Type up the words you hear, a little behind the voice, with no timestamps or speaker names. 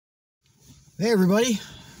Hey everybody,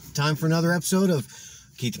 time for another episode of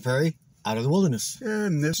Keith Perry Out of the Wilderness.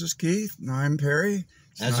 And this is Keith, and I'm Perry.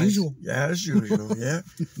 As usual. Yeah, as usual, yeah.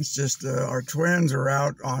 It's just our twins are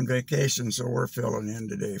out on vacation, so we're filling in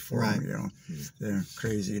today for them, you know. They're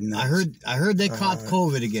crazy nuts. I heard they caught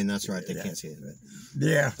COVID again. That's right, they can't say it.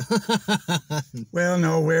 Yeah. Well,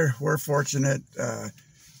 no, we're fortunate.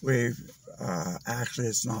 Actually,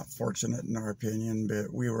 it's not fortunate in our opinion,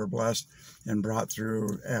 but we were blessed and brought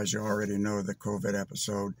through, as you already know, the COVID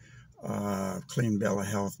episode. Clean bill of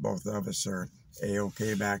health. Both of us are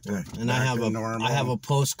A-OK back to normal. I have a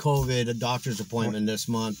post-COVID doctor's appointment this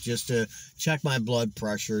month just to check my blood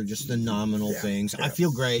pressure, just the nominal things. I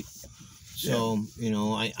feel great. So, you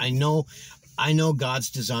know, I know God's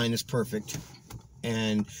design is perfect.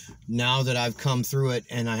 And now that I've come through it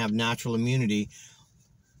and I have natural immunity,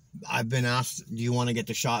 I've been asked, do you want to get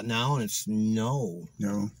the shot now? And it's no,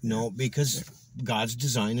 because God's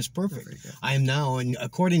design is perfect. I am now, and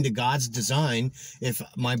according to God's design, if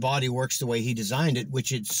my body works the way He designed it,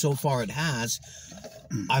 which so far it has,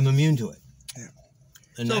 I'm immune to it. Yeah.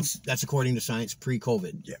 And that's according to science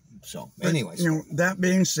pre-COVID. Yeah. So, anyways. You know, that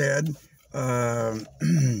being said, I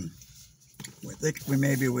think we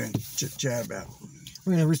maybe went chit-chat about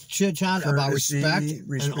we're going to chit-chat about respect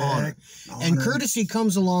and honor. And courtesy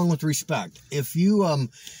comes along with respect. If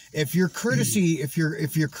you're courteous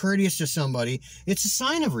to somebody, it's a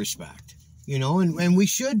sign of respect, you know, and we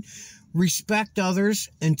should respect others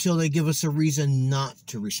until they give us a reason not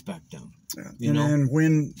to respect them. Yeah. You know? And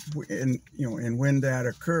when that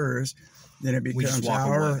occurs, then it becomes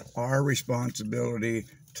our responsibility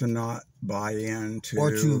to not buy into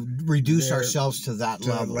or to reduce ourselves to that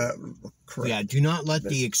level. Correct. Yeah, do not let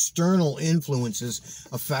the external influences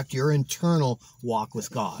affect your internal walk with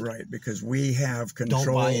God. Right, because we have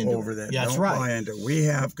control over that. Yeah, that's Don't right. buy into it. We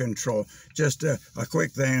have control. Just a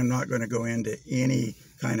quick thing, I'm not going to go into any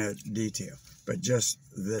kind of detail, but just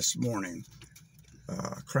this morning,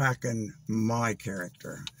 cracking my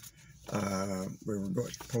character. We were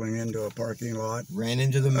pulling into a parking lot. Ran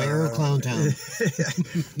into the mayor of Clowntown.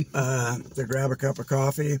 To grab a cup of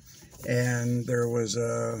coffee, and there was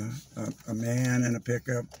a man in a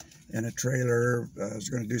pickup and a trailer. Was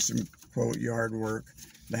going to do some, quote, yard work,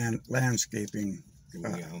 landscaping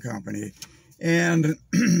company. And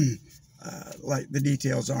like the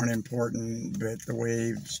details aren't important, but the way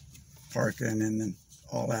he's parking and then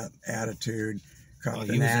all that attitude. He was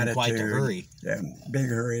in quite a hurry. Yeah, big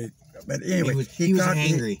hurry. But anyway, he was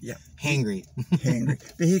hangry. Hangry.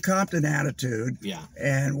 But he copped an attitude. Yeah.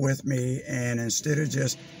 And with me, and instead of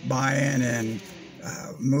just buying and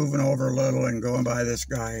moving over a little and going by this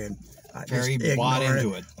guy, and Perry bought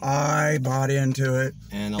into it. I bought into it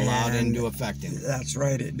and allowed it to affect him. That's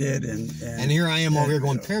right, it did. And here I am over here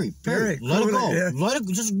going, Perry, let it go. Yeah. Let it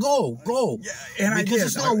just go. Yeah, and because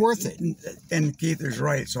it's not worth it. And Keith is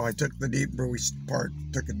right. So I took a deep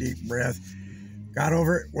breath. Got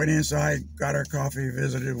over it, went inside, got our coffee,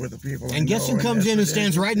 visited with the people. And guess who comes in and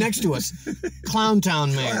stands right next to us?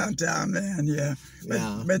 Clowntown man. Clowntown man, yeah.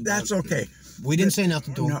 But that's okay. We didn't say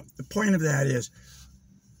nothing to him. No, the point of that is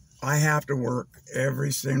I have to work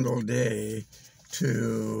every single day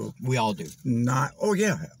to... We all do.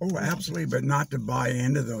 Absolutely, but not to buy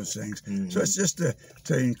into those things. Mm-hmm. So it's just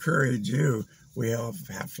to encourage you. We all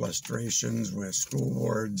have frustrations with school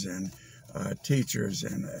boards and teachers,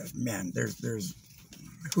 and man, there's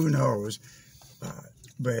who knows,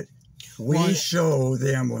 but we show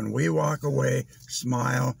them when we walk away,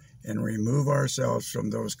 smile, and remove ourselves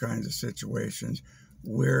from those kinds of situations.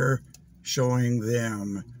 We're showing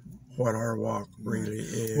them what our walk really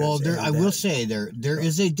is. Well, I will say there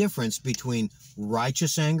is a difference between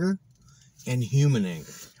righteous anger and human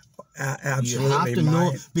anger. Absolutely. You have to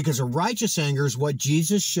know, because a righteous anger is what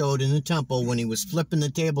Jesus showed in the temple when He was flipping the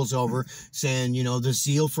tables over, saying, you know, the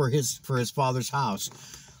zeal for his Father's house.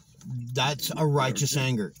 That's a righteous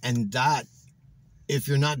anger. And that, if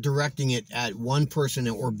you're not directing it at one person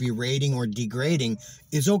or berating or degrading,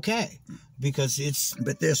 is okay. Because it's...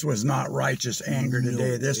 But this was not righteous anger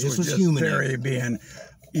today. This was just human Perry being,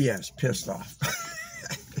 pissed off.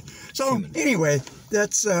 So, anyway,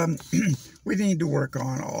 that's... we need to work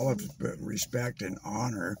on all of respect and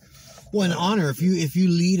honor. Well, and honor, if you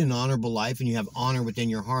lead an honorable life and you have honor within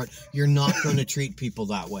your heart, you're not going to treat people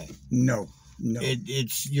that way. No.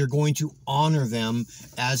 You're going to honor them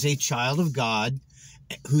as a child of God,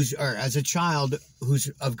 who's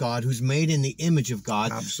of God, who's made in the image of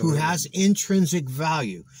God, Absolutely. Who has intrinsic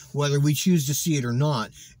value, whether we choose to see it or not.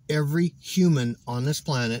 Every human on this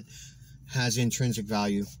planet has intrinsic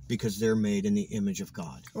value because they're made in the image of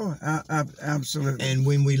God. Oh, absolutely. And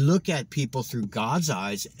when we look at people through God's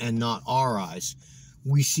eyes and not our eyes,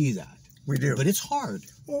 we see that. We do. But it's hard.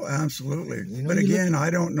 Oh, absolutely. You know, but again, I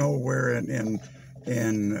don't know where in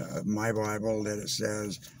my Bible that it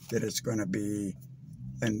says that it's going to be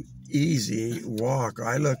an easy walk.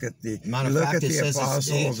 I look at the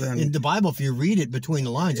apostles and in the Bible, if you read it between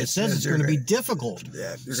the lines, it says it's going to be difficult.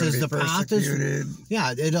 Yeah, it says the path is.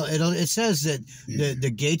 Yeah, it says that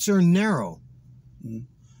the gates are narrow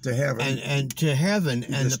to heaven, and to heaven,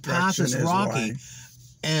 and the path is rocky,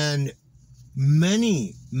 and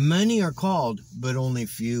many are called, but only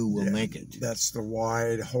few will make it. That's the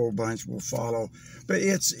wide whole bunch will follow. But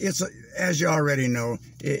it's as you already know,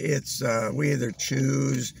 it's we either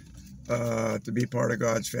choose to be part of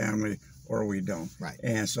God's family or we don't. Right.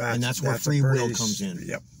 And so that's where free will comes in.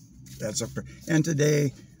 Yep. And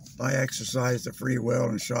today I exercised the free will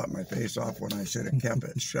and shot my face off when I should have kept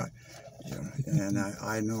it shut. You know, and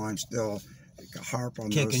I know I'm still harp on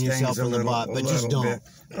kicking those things yourself in the butt, but just don't.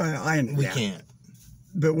 We can't.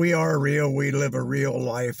 But we are real. We live a real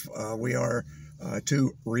life. We are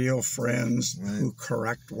two real friends who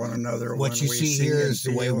correct one another. What you see here is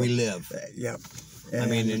the way we live. Yep. I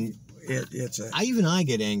mean, I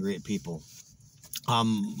get angry at people.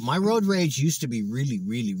 My road rage used to be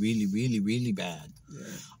really bad. Yeah.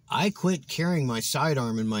 I quit carrying my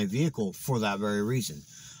sidearm in my vehicle for that very reason.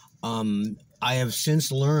 I have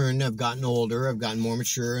since learned, I've gotten older, I've gotten more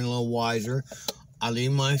mature and a little wiser. I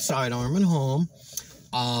leave my sidearm at home.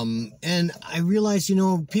 And I realize,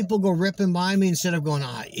 people go ripping by me instead of going,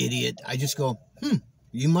 idiot. I just go,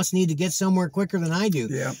 you must need to get somewhere quicker than I do.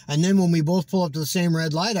 Yeah. And then when we both pull up to the same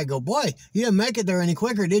red light, I go, boy, you didn't make it there any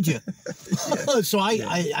quicker, did you? So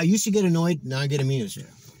I used to get annoyed. Now I get amused. Yeah.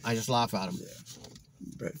 I just laugh at them.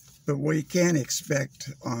 Yeah. But we can't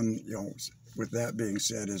expect with that being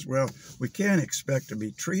said as well, we can't expect to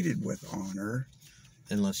be treated with honor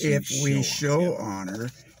unless we show honor.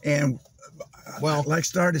 And like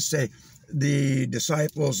Star to say, the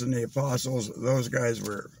disciples and the apostles, those guys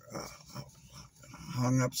were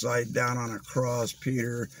hung upside down on a cross.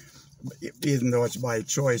 Peter, even though it's by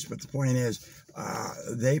choice, but the point is,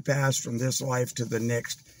 they passed from this life to the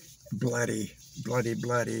next, bloody,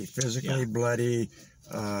 physically bloody,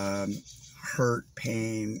 hurt,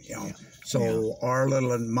 pain. So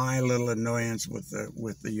my little annoyance with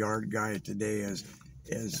the yard guy today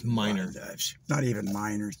is minor. Not even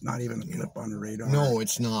minor. It's not even a blip on the radar. No,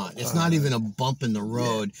 it's not. It's not even a bump in the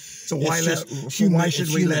road. So why should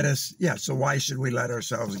we let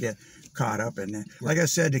ourselves get caught up in that? Like I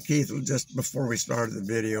said to Keith just before we started the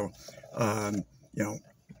video,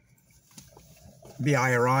 be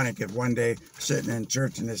ironic if one day sitting in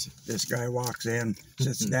church and this guy walks in,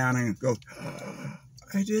 sits down and goes,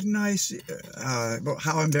 I didn't I see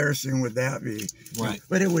how embarrassing would that be? Right.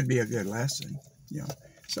 But it would be a good lesson.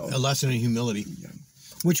 So a lesson in humility,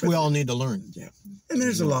 which we all need to learn. Yeah, and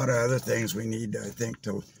there's a lot of other things we need, I think,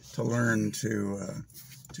 to learn to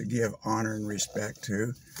give honor and respect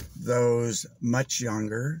to those much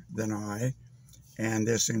younger than I, and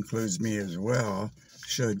this includes me as well.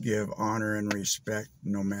 Should give honor and respect,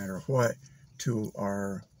 no matter what, to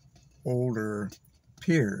our older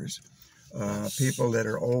peers. People that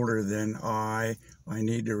are older than I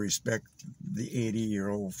need to respect the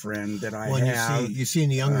 80-year-old friend that I have. You see in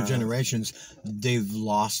the younger generations, they've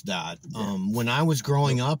lost that. When I was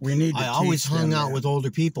growing up, I always hung out with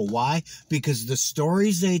older people. Why? Because the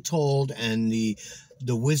stories they told and the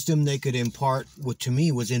wisdom they could impart to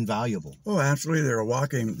me was invaluable. Oh, absolutely. They're a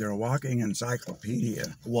walking encyclopedia.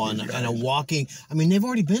 And a walking, they've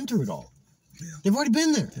already been through it all. Yeah. They've already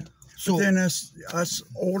been there. Yeah. So but then us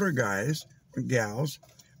older guys and gals,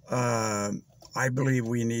 I believe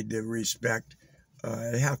we need to respect,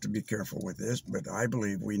 I have to be careful with this, but I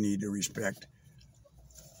believe we need to respect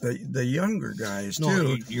the younger guys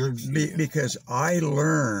too. Because I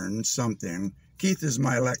learned something. Keith is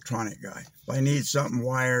my electronic guy. If I need something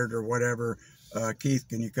wired or whatever, Keith,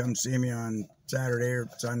 can you come see me on Saturday or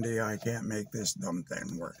Sunday? I can't make this dumb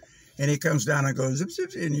thing work. And he comes down and goes, zip,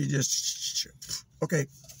 zip, and you just, okay,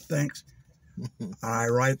 thanks. I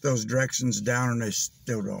write those directions down and they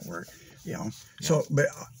still don't work. So, but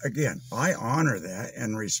again, I honor that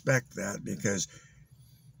and respect that because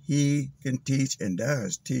he can teach and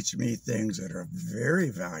does teach me things that are very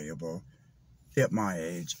valuable at my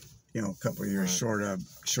age. A couple of years short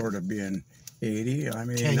of being 80.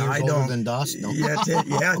 10 years older than dust. No.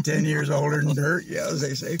 10 years older than dirt. Yeah, as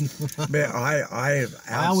they say. But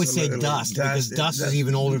I always say dust because dust is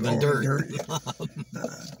even older than dirt.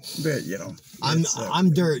 But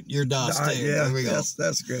I'm dirt. You're dust. Yeah, there we go.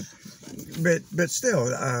 That's good. but still,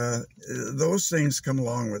 those things come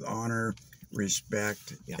along with honor,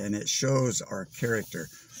 respect, and it shows our character.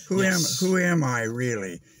 Who am I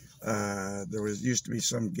really? There used to be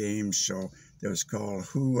some game show that was called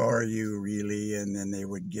 "Who Are You Really?" and then they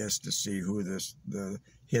would guess to see who the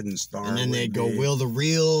hidden star. And then would they'd go, be. "Will the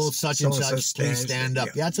real such and such please stand up?"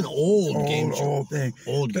 Yeah, it's an old game show. Old thing.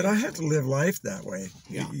 But I have to live life that way.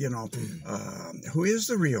 Yeah. You know, who is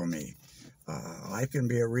the real me? I can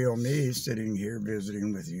be a real me sitting here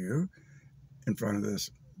visiting with you in front of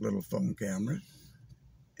this little phone camera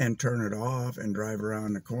and turn it off and drive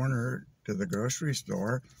around the corner to the grocery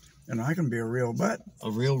store, and I can be a real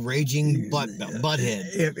raging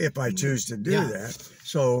butthead if I choose to do that.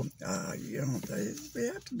 So you know, we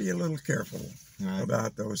have to be a little careful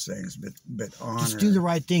about those things, but honor. Just do the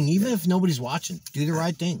right thing, even if nobody's watching. Do the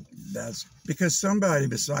right thing. That's because somebody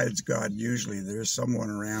besides God, usually there's someone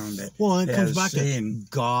around that. Well, it comes back to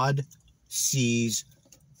God sees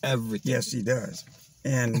everything. Yes, He does.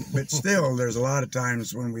 But still, there's a lot of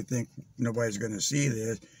times when we think nobody's going to see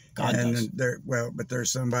this. God does. But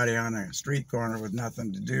there's somebody on a street corner with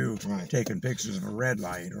nothing to do, taking pictures of a red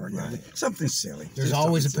light or something silly. There's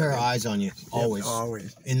always a pair of eyes on you. Always. Yep,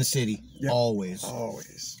 always. In the city. Yep. Always.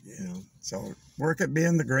 Always. Yeah. You know? So work at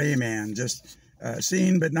being the gray man, just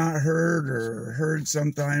seen but not heard, or heard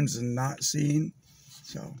sometimes and not seen.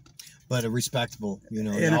 So. But a respectable, you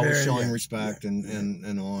know, always showing respect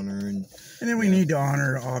and honor. And then we need to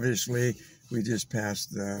honor, obviously, we just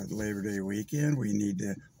passed the Labor Day weekend. We need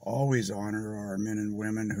to always honor our men and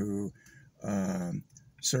women who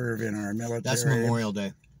serve in our military. That's Memorial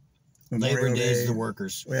Day. Labor Day is the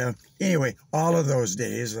workers. Well, anyway, all of those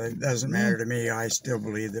days, it doesn't matter to me. I still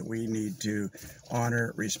believe that we need to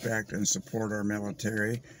honor, respect, and support our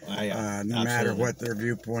military. No matter what their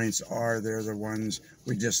viewpoints are, they're the ones.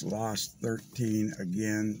 We just lost 13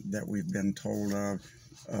 again that we've been told of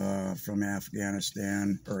from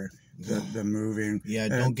Afghanistan, or the moving. Yeah,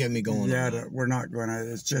 don't get me going. Yeah, we're not going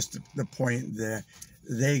to. It's just the point that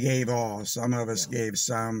they gave all. Some of us gave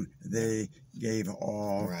some. They gave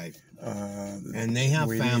all. Right. And they have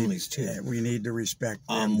families too. We need to respect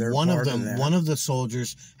them. One of the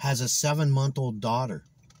soldiers has a 7-month-old daughter.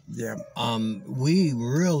 Yeah. We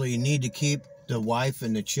really need to keep the wife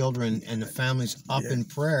and the children and the families up in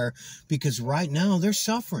prayer, because right now they're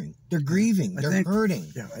suffering, they're grieving, they're hurting.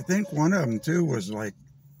 Yeah, I think one of them too was like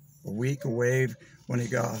a week away when he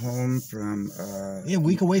got home from a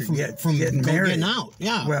week away from getting married. Getting out.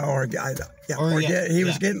 Yeah. Well, he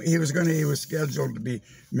was scheduled to be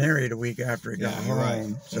married a week after he got home.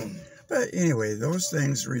 Right. So, but anyway, those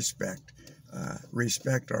things respect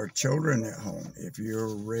our children at home. If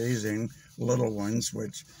you're raising little ones,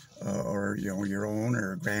 which or your own,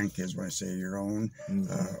 or grandkids, when I say your own,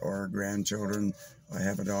 or grandchildren. I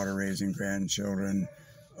have a daughter raising grandchildren.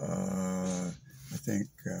 I think,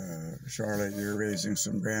 Charlotte, you're raising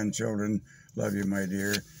some grandchildren. Love you, my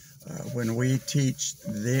dear. When we teach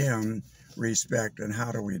them respect, and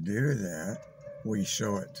how do we do that? We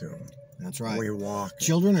show it to them. That's right. We walk.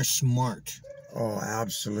 Children are smart. Oh,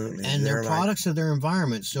 absolutely. And they're products of their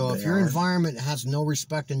environment. So if your environment has no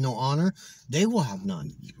respect and no honor, they will have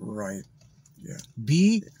none. Right. Yeah.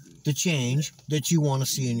 Be the change that you want to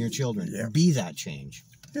see in your children. Yeah. Be that change.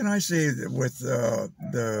 And I see that with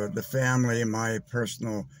the family, my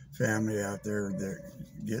personal family out there that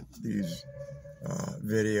get these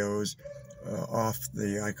videos off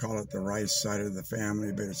I call it the rice side of the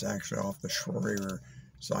family, but it's actually off the Schroyer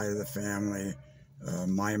side of the family.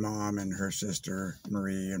 My mom and her sister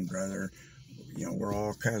Marie and brother, we're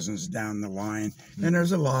all cousins down the line. And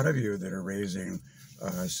there's a lot of you that are raising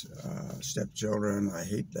stepchildren. I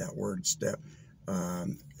hate that word, step,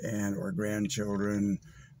 and or grandchildren.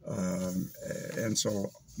 And so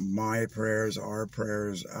my prayers, our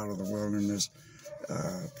prayers out of the wilderness,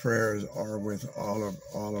 prayers are with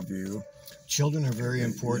all of you. Children are very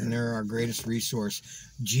important. They're our greatest resource.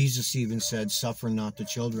 Jesus even said, "Suffer not the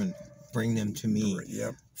children, bring them to me."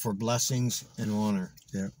 Yep. For blessings and honor.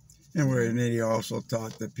 Yeah. And he also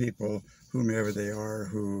taught the people, whomever they are,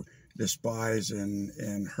 who despise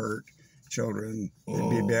and hurt children, they'd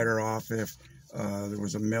be better off if there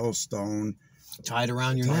was a millstone tied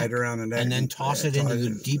around your neck, around the neck, and then toss it into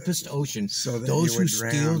the deepest ocean. So that those who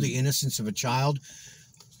steal the innocence of a child,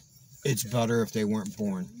 it's better if they weren't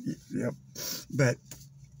born. Yep. But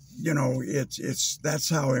that's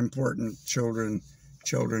how important children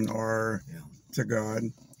are to God.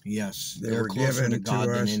 Yes, they were given to God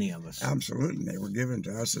to us, than any of us. Absolutely, they were given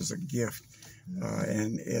to us as a gift,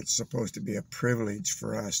 and it's supposed to be a privilege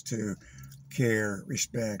for us to care,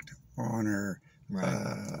 respect, honor,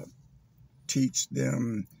 teach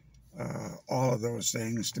them all of those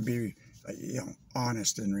things, to be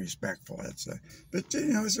honest and respectful. But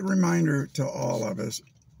it's a reminder to all of us.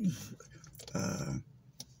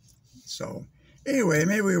 So anyway,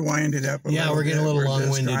 maybe we wind it up. Yeah, we're getting a little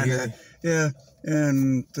long-winded here. Yeah,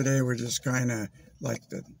 and today we're just kind of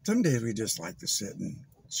some days we just like to sit and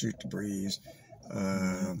shoot the breeze.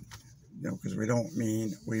 Because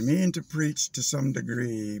we mean to preach to some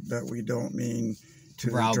degree, but we don't mean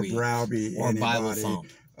to browbeat or anybody, Bible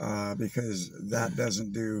because that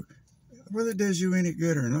doesn't do, whether it does you any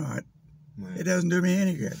good or not. Right. It doesn't do me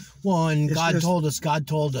any good. Well, and God told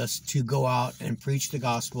us to go out and preach the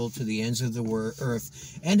gospel to the ends of the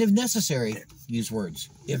earth, and if necessary, use words.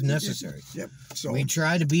 If necessary, yep. So we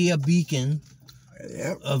try to be a beacon,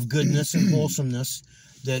 of goodness and wholesomeness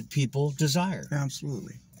that people desire.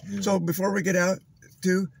 Absolutely. Yeah. So before we get out,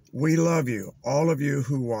 we love you, all of you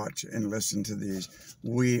who watch and listen to these.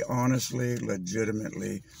 We honestly,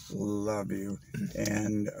 legitimately love you,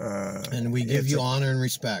 and we give you honor and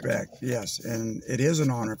respect. Yes, and it is an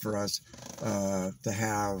honor for us to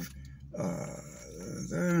have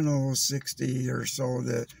 60 or so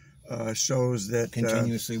that shows that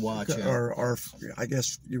continuously watch, or I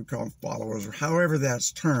guess you would call them followers, or however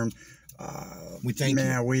that's termed. We thank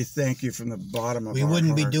you. We thank you from the bottom of our heart. We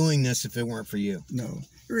wouldn't be doing this if it weren't for you. No.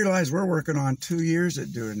 You realize we're working on 2 years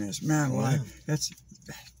at doing this. Man,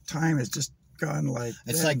 time has just gone like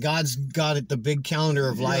it's like God's got it, the big calendar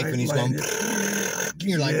of life, and he's going,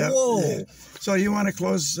 you're like, whoa. Yeah. So you want to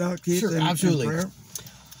close us out, Keith? Sure, absolutely. In prayer?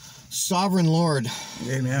 Sovereign Lord,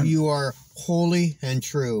 amen. You are holy and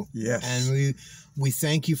true. Yes. And we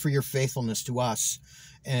thank you for your faithfulness to us.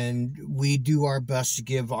 And we do our best to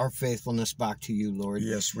give our faithfulness back to you, Lord.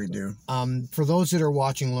 Yes, we do. For those that are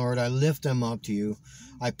watching, Lord, I lift them up to you.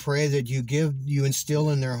 I pray that you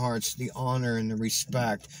instill in their hearts the honor and the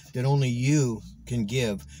respect that only you can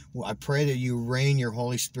give. I pray that you rain your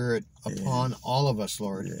Holy Spirit upon all of us,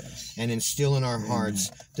 Lord, and instill in our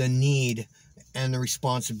hearts the need and the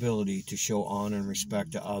responsibility to show honor and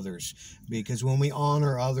respect to others. Because when we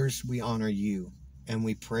honor others, we honor you. And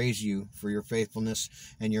we praise you for your faithfulness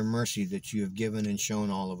and your mercy that you have given and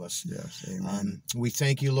shown all of us. Yes, amen. We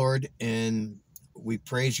thank you, Lord, and we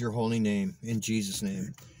praise your holy name in Jesus'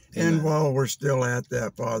 name. Amen. And while we're still at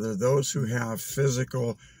that, Father, those who have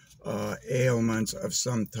physical ailments of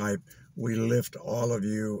some type, we lift all of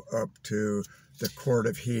you up to the court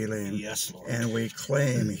of healing. Yes, Lord. And we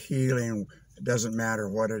claim healing, it doesn't matter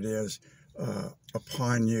what it is,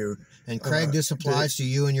 upon you. And Craig, this applies to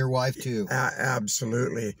you and your wife too.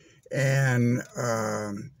 Absolutely. And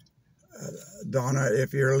Donna,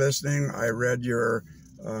 if you're listening, I read your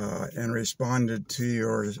and responded to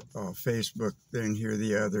your Facebook thing here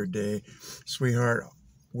the other day. Sweetheart,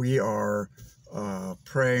 we are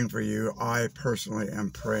praying for you. I personally am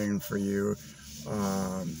praying for you.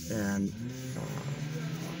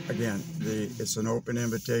 Again, it's an open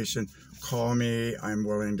invitation. Call me. I'm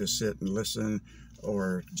willing to sit and listen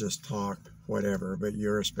or just talk, whatever, but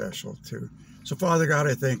you're special too. So, Father God,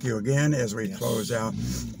 I thank you again as we close out,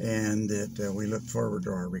 and that we look forward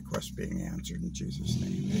to our requests being answered in Jesus'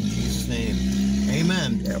 name. In Jesus' name.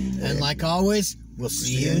 Amen. Yep. And like always, we'll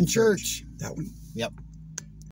see you in church. That one. Yep.